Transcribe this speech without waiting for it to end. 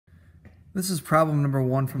This is problem number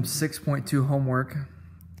 1 from 6.2 homework.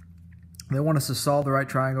 They want us to solve the right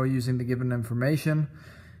triangle using the given information.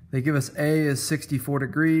 They give us A is 64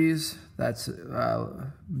 degrees. That's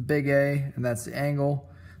big A, and that's the angle.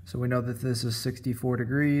 So we know that this is 64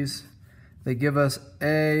 degrees. They give us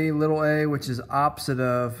A, little a, which is opposite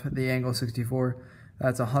of the angle 64.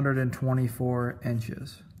 That's 124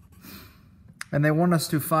 inches. And they want us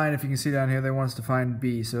to find, if you can see down here, they want us to find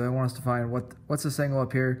B. So they want us to find, what's this angle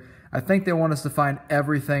up here? I think they want us to find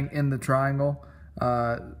everything in the triangle.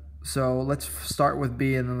 So let's start with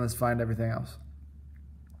B and then let's find everything else.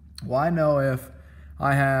 Well, I know if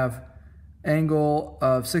I have angle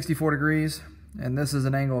of 64 degrees and this is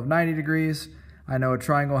an angle of 90 degrees, I know a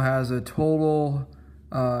triangle has a total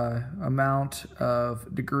amount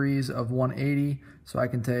of degrees of 180. So I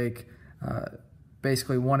can take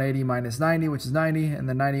basically 180 minus 90, which is 90, and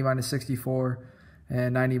then 90 minus 64,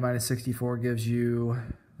 and 90 minus 64 gives you,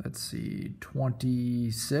 let's see,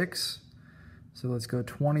 26. So let's go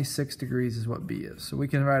 26 degrees is what B is. So we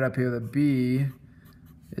can write up here that B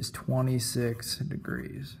is 26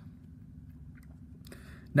 degrees.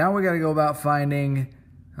 Now we got to go about finding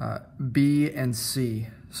B and C.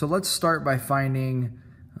 So let's start by finding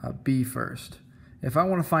B first. If I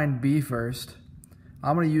want to find B first,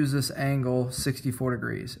 I'm going to use this angle 64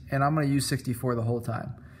 degrees, and I'm going to use 64 the whole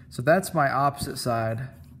time. So that's my opposite side,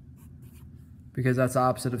 because that's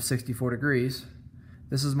opposite of 64 degrees.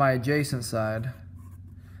 This is my adjacent side,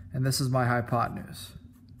 and this is my hypotenuse.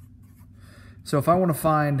 So if I want to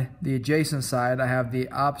find the adjacent side, I have the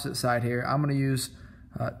opposite side here. I'm going to use,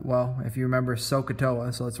 well, if you remember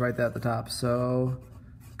SOHCAHTOA, so let's write that at the top.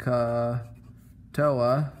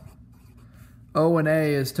 SOHCAHTOA. O and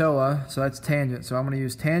A is TOA, so that's tangent. So I'm going to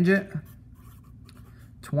use tangent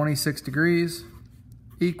 26 degrees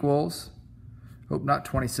equals, oh, not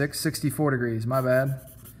 26, 64 degrees, my bad.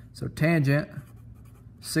 So tangent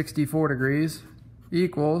 64 degrees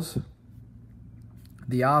equals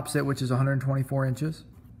the opposite, which is 124 inches,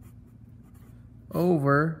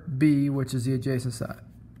 over B, which is the adjacent side.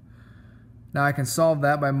 Now I can solve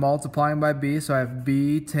that by multiplying by B, so I have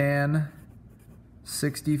B tan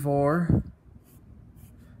 64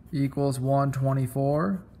 equals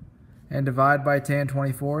 124, and divide by tan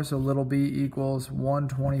 24, so little b equals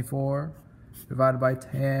 124 divided by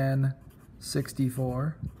tan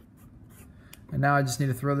 64. And now I just need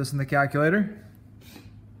to throw this in the calculator.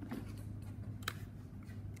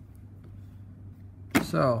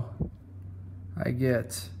 So I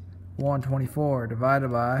get 124 divided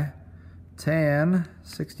by tan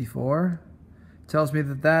 64. Tells me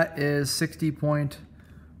that that is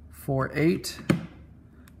 60.48.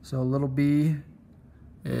 So little b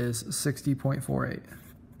is 60.48.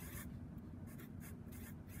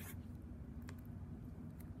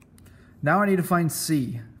 Now I need to find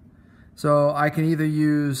C. So I can either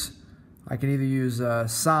use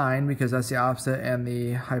sine, because that's the opposite, and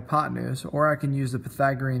the hypotenuse, or I can use the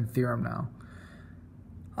Pythagorean theorem now.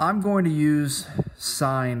 I'm going to use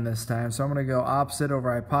sine this time. So I'm going to go opposite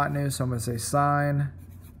over hypotenuse. So I'm going to say sine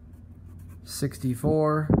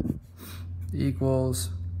 64 equals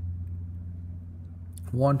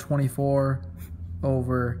 124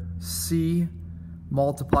 over C,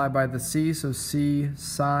 multiply by the C, so C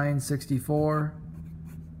sine 64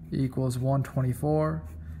 equals 124,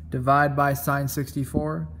 divide by sine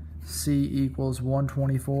 64, C equals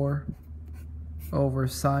 124 over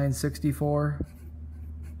sine 64,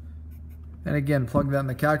 and again plug that in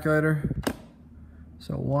the calculator.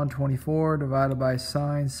 So 124 divided by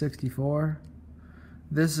sine 64,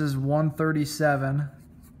 this is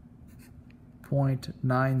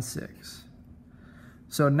 137.96.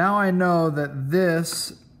 So now I know that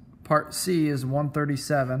this part C is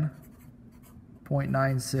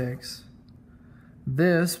 137.96.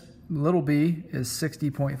 This little b is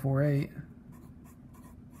 60.48.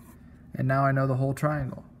 And now I know the whole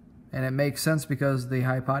triangle. And it makes sense because the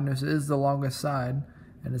hypotenuse is the longest side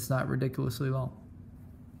and it's not ridiculously long.